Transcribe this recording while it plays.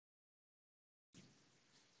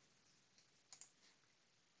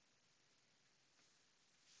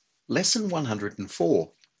Lesson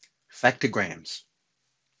 104, Factorgrams.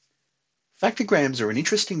 Factorgrams are an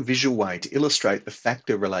interesting visual way to illustrate the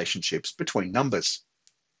factor relationships between numbers.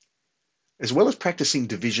 As well as practicing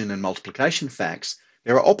division and multiplication facts,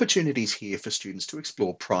 there are opportunities here for students to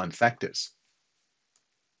explore prime factors.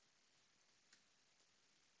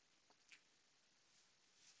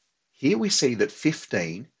 Here we see that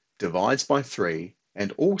 15 divides by 3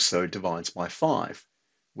 and also divides by 5.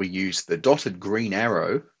 We use the dotted green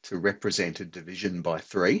arrow to represent a division by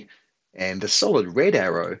 3 and a solid red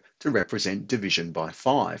arrow to represent division by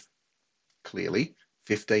 5. Clearly,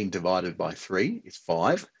 15 divided by 3 is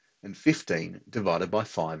 5 and 15 divided by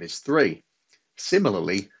 5 is 3.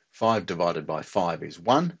 Similarly, 5 divided by 5 is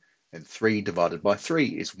 1 and 3 divided by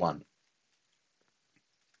 3 is 1.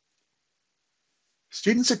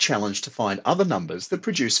 Students are challenged to find other numbers that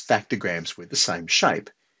produce factorgrams with the same shape.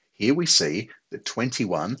 Here we see that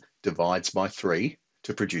 21 divides by 3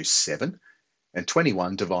 to produce 7, and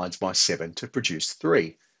 21 divides by 7 to produce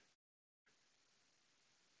 3.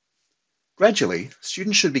 Gradually,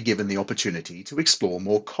 students should be given the opportunity to explore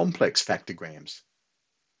more complex factorgrams.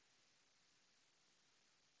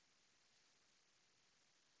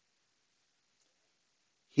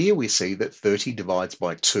 Here we see that 30 divides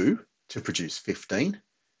by 2 to produce 15,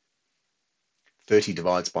 30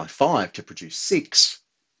 divides by 5 to produce 6,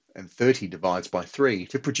 and 30 divides by 3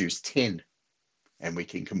 to produce 10. And we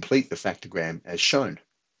can complete the factorgram as shown.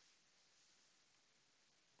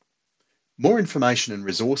 More information and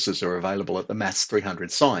resources are available at the Maths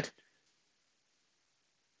 300 site.